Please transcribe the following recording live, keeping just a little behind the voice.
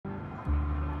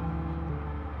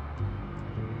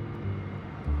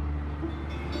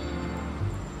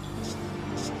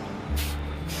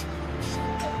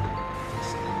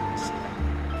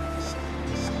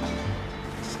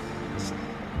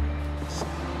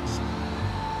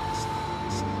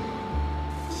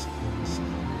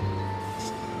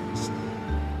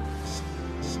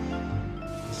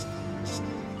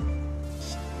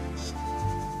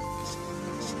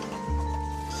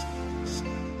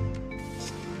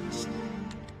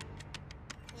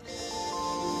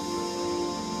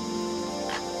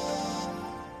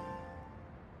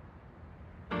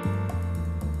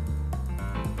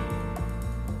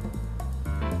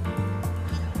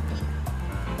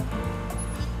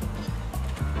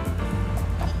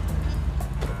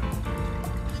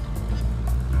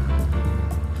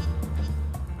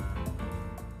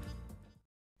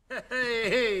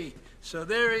So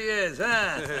there he is,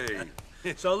 huh?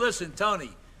 Hey. So listen, Tony,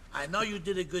 I know you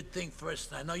did a good thing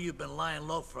first, and I know you've been lying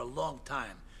low for a long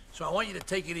time. So I want you to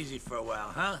take it easy for a while,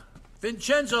 huh?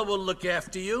 Vincenzo will look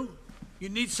after you. You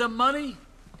need some money?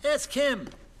 Ask him.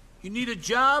 You need a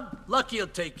job? Lucky he'll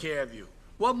take care of you.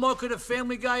 What more could a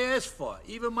family guy ask for?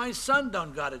 Even my son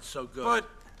done got it so good. But,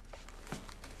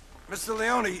 Mr.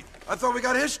 Leone, I thought we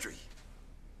got history.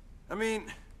 I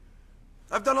mean,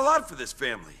 I've done a lot for this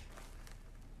family.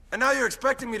 And now you're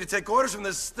expecting me to take orders from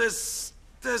this...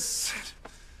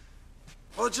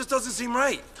 Well, it just doesn't seem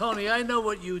right. Tony, I know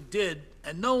what you did,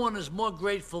 and no one is more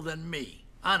grateful than me,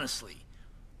 honestly.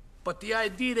 But the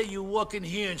idea that you walk in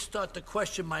here and start to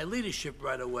question my leadership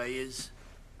right away is,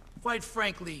 quite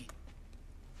frankly,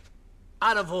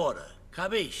 out of order.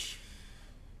 Capiche?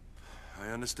 I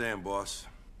understand, boss.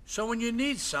 So when you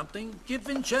need something, give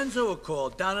Vincenzo a call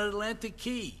down at Atlantic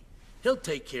Key. He'll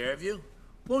take care of you.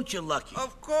 Won't you, Lucky?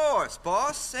 Of course,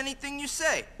 boss. Anything you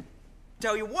say.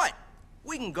 Tell you what,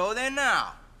 we can go there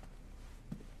now.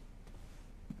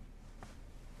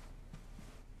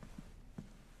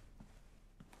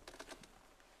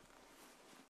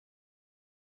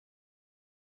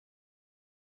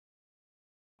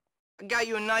 I got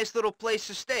you a nice little place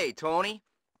to stay, Tony.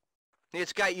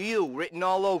 It's got you written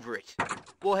all over it.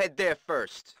 We'll head there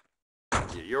first.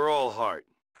 Yeah, you're all heart.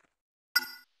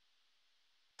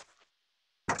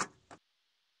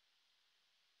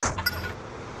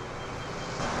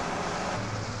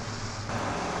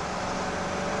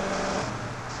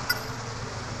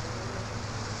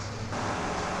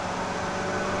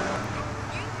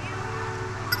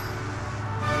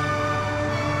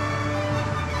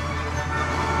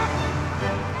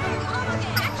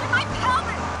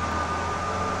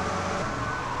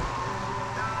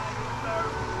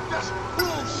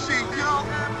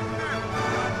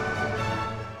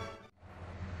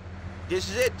 This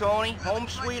is it, Tony. Home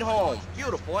sweet home.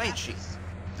 Beautiful, ain't she?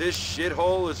 This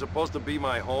shithole is supposed to be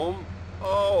my home?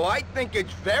 Oh, I think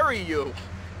it's very you.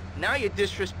 Now you're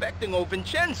disrespecting old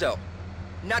Vincenzo.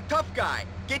 Now, tough guy,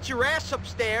 get your ass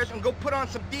upstairs and go put on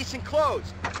some decent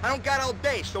clothes. I don't got all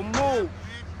day, so move.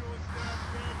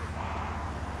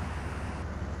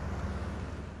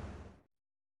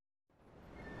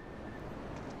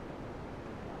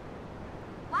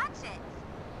 Watch it.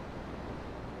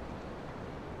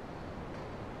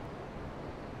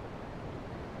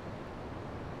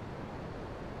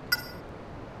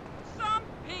 Some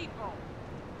people.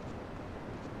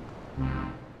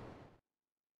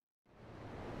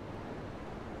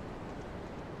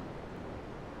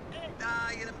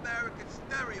 Die in American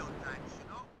stereotypes, you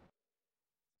know?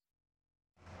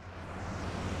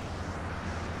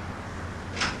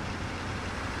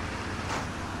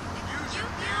 Use your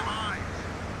damn eyes!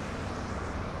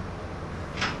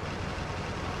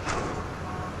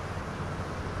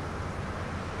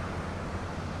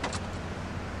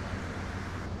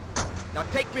 Now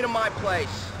take me to my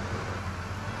place.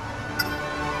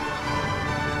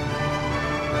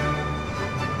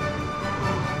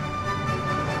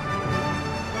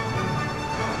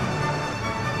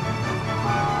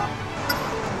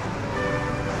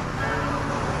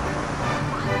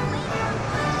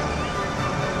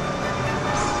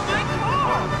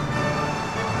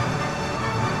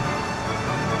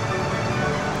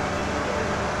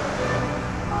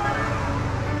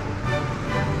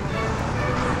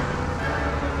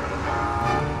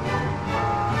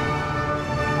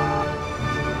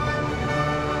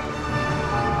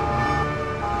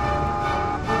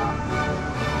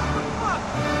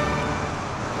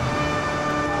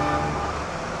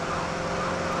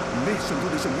 Listen to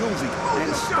this music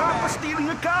and stop stealing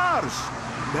the cars.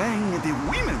 Bang the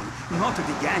women, not the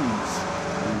gangs.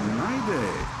 In my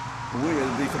day, we're a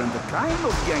different kind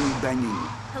of gang banging.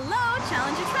 Hello,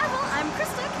 Challenger Travel. I'm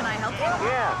Krista. Can I help you?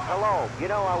 Yeah, hello. You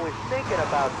know, I was thinking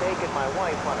about taking my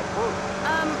wife on a cruise.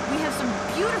 We have some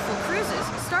beautiful cruises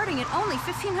starting at only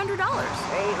 $1,500.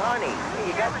 Hey, honey,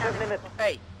 you got 2 minutes?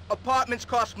 Hey, apartments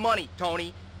cost money,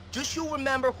 Tony. Just you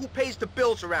remember who pays the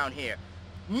bills around here.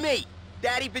 Me,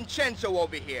 Daddy Vincenzo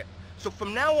over here. So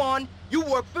from now on, you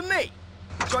work for me.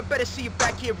 So I better see you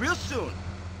back here real soon.